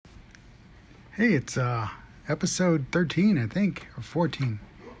Hey, it's episode 13, I think, or 14.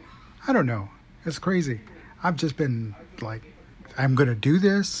 I don't know. It's crazy. I've just been like, I'm going to do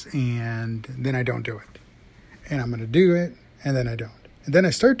this, and then I don't do it. And I'm going to do it, and then I don't. And then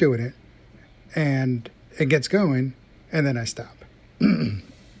I start doing it, and it gets going, and then I stop.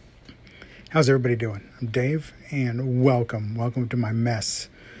 How's everybody doing? I'm Dave, and welcome. Welcome to my mess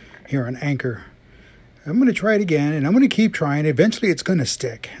here on Anchor. I'm going to try it again, and I'm going to keep trying. Eventually, it's going to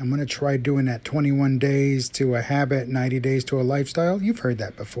stick. I'm going to try doing that 21 days to a habit, 90 days to a lifestyle. You've heard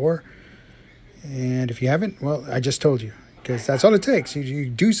that before. And if you haven't, well, I just told you. Because that's all it takes. You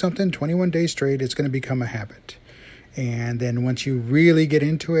do something 21 days straight, it's going to become a habit. And then once you really get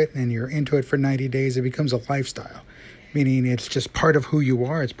into it, and you're into it for 90 days, it becomes a lifestyle. Meaning it's just part of who you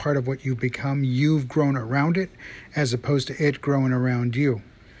are. It's part of what you become. You've grown around it, as opposed to it growing around you.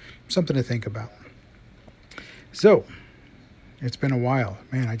 Something to think about. So, it's been a while.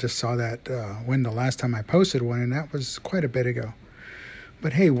 Man, I just saw that when the last time I posted one, and that was quite a bit ago.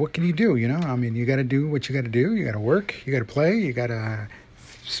 But hey, what can you do, you know? I mean, you got to do what you got to do. You got to work. You got to play. You got to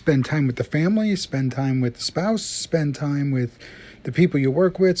spend time with the family, spend time with the spouse, spend time with the people you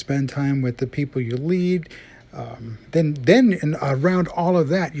work with, spend time with the people you lead. Then around all of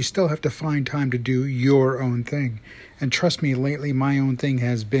that, you still have to find time to do your own thing. And trust me, lately, my own thing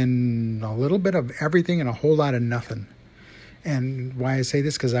has been a little bit of everything and a whole lot of nothing. And why I say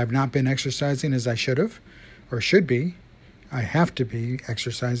this, because I've not been exercising as I should have, or should be. I have to be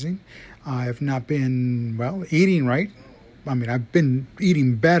exercising. I've not been, eating right. I mean, I've been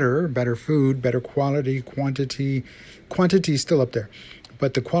eating better food, better quality, quantity. Quantity is still up there.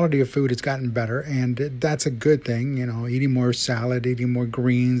 But the quality of food has gotten better, and that's a good thing. You know, eating more salad, eating more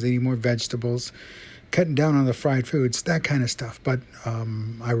greens, eating more vegetables, cutting down on the fried foods, that kind of stuff. But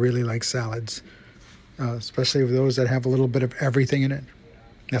I really like salads, especially those that have a little bit of everything in it.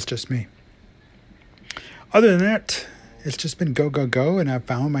 That's just me. Other than that, it's just been go, and I've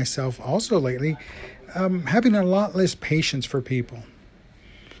found myself also lately having a lot less patience for people.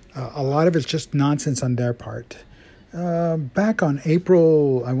 A lot of it's just nonsense on their part. Back on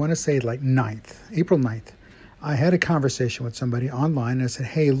April 9th, I had a conversation with somebody online, and I said,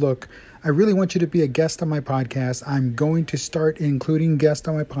 hey, look, I really want you to be a guest on my podcast. I'm going to start including guests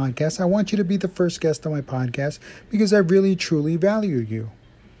on my podcast. I want you to be the first guest on my podcast because I really, truly value you.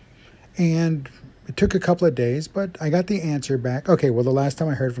 And it took a couple of days, but I got the answer back. Okay, well, the last time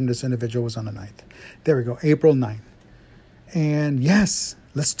I heard from this individual was on the 9th. There we go, April 9th. And yes,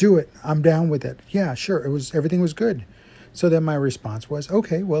 let's do it. I'm down with it. Yeah, sure. Everything was good. So then my response was,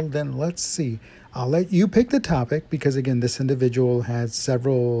 okay, well, then let's see. I'll let you pick the topic because, again, this individual has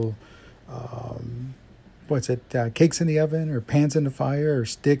several, cakes in the oven or pans in the fire or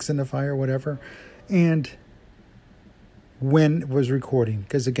sticks in the fire, whatever. And when it was recording,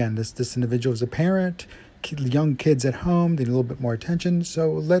 because, again, this individual is a parent, young kids at home, they need a little bit more attention.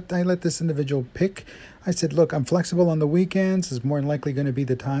 So I let this individual pick. I said, look, I'm flexible on the weekends. It's more than likely going to be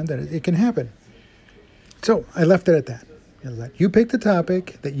the time that it can happen. So I left it at that. I let you pick the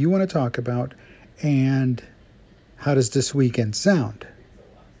topic that you want to talk about, and how does this weekend sound?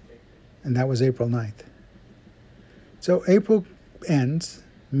 And that was April 9th. So April ends,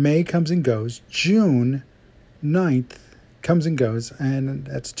 May comes and goes, June 9th comes and goes, and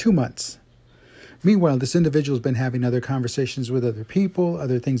that's 2 months. Meanwhile, this individual's been having other conversations with other people,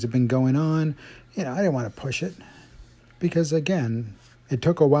 other things have been going on. You know, I didn't want to push it because, again, it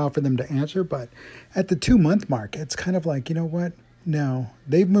took a while for them to answer, but at the 2-month mark, it's kind of like, you know what? No,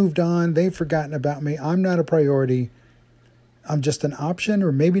 they've moved on. They've forgotten about me. I'm not a priority. I'm just an option,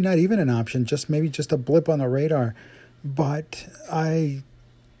 or maybe not even an option, maybe just a blip on the radar. But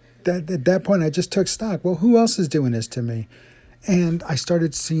at that point, I just took stock. Well, who else is doing this to me? And I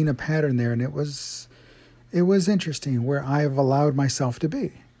started seeing a pattern there, and it was interesting where I've allowed myself to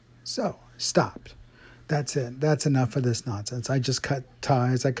be. So, stopped. That's it. That's enough of this nonsense. I just cut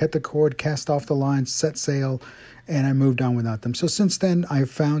ties. I cut the cord, cast off the lines, set sail, and I moved on without them. So since then, I've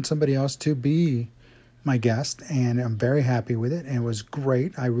found somebody else to be my guest, and I'm very happy with it, and it was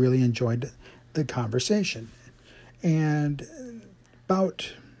great. I really enjoyed the conversation. And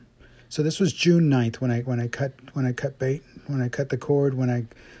so this was June 9th when I cut bait, when I cut the cord, when I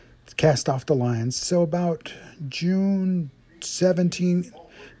cast off the lines. So about June 17th,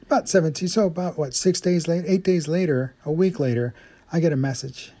 so about 6 days later, 8 days later, a week later, I get a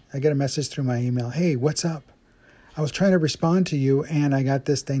message. I get a message through my email. Hey, what's up? I was trying to respond to you, and I got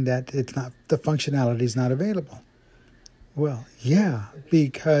this thing that the functionality is not available. Well, yeah,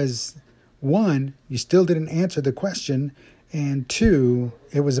 because 1, you still didn't answer the question, and 2,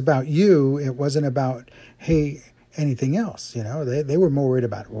 it was about you. It wasn't about, hey, anything else. They were more worried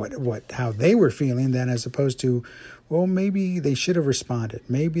about how they were feeling than as opposed to, well, maybe they should have responded.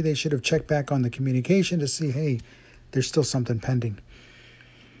 Maybe they should have checked back on the communication to see, hey, there's still something pending.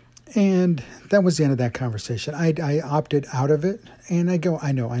 And that was the end of that conversation. I opted out of it, and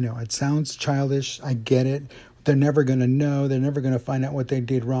I know, it sounds childish. I get it. They're never going to know. They're never going to find out what they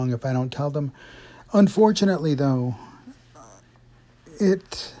did wrong if I don't tell them. Unfortunately, though,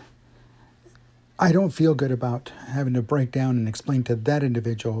 I don't feel good about having to break down and explain to that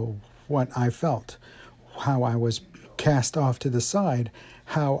individual what I felt, how I was cast off to the side,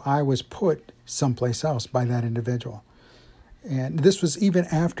 how I was put someplace else by that individual. And this was even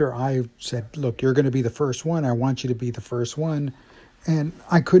after I said, look, you're going to be the first one. I want you to be the first one. And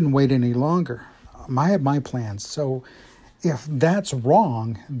I couldn't wait any longer. I had my plans. So if that's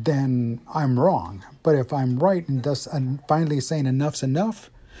wrong, then I'm wrong. But if I'm right and I'm finally saying enough's enough,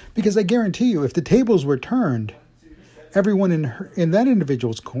 because I guarantee you, if the tables were turned, everyone in that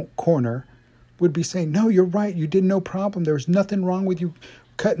individual's corner would be saying, no, you're right. You did no problem. There was nothing wrong with you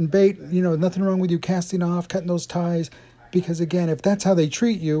cutting bait. Nothing wrong with you casting off, cutting those ties. Because again, if that's how they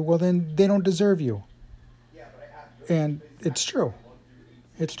treat you, well, then they don't deserve you. And it's true.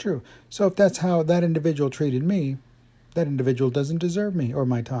 It's true. So if that's how that individual treated me, that individual doesn't deserve me or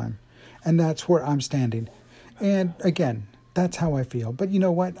my time. And that's where I'm standing. And again, that's how I feel. But you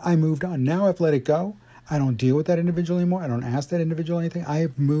know what? I moved on. Now I've let it go. I don't deal with that individual anymore. I don't ask that individual anything. I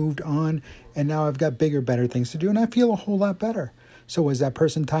have moved on, and now I've got bigger, better things to do, and I feel a whole lot better. So was that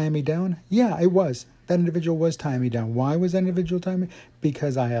person tying me down? Yeah, it was. That individual was tying me down. Why was that individual tying me?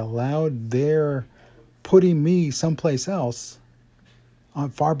 Because I allowed their putting me someplace else on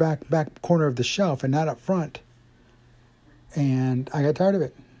far back corner of the shelf and not up front. And I got tired of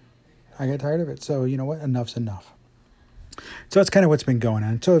it. So you know what? Enough's enough. So that's kind of what's been going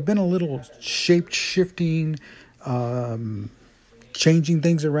on. So it's been a little shape-shifting, changing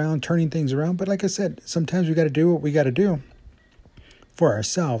things around, turning things around. But like I said, sometimes we got to do what we got to do for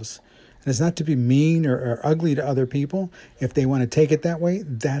ourselves. And it's not to be mean or ugly to other people. If they want to take it that way,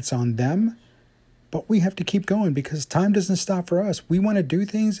 that's on them. But we have to keep going because time doesn't stop for us. We want to do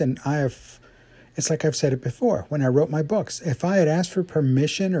things, and it's like I've said it before when I wrote my books. If I had asked for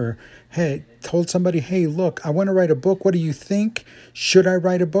permission or, hey, told somebody, hey, look, I want to write a book. What do you think? Should I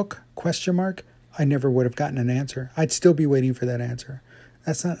write a book? ? I never would have gotten an answer. I'd still be waiting for that answer.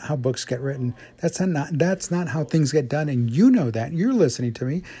 That's not how books get written. That's not how things get done. And you know that. You're listening to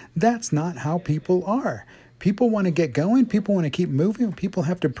me. That's not how people are. People want to get going. People want to keep moving. People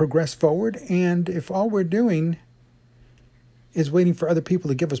have to progress forward. And if all we're doing is waiting for other people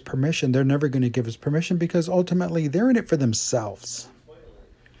to give us permission, they're never going to give us permission because ultimately they're in it for themselves.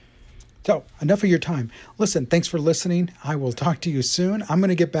 So, enough of your time. Listen, thanks for listening. I will talk to you soon. I'm going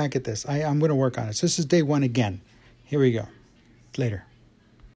to get back at this. I'm going to work on it. So this is day 1 again. Here we go. Later.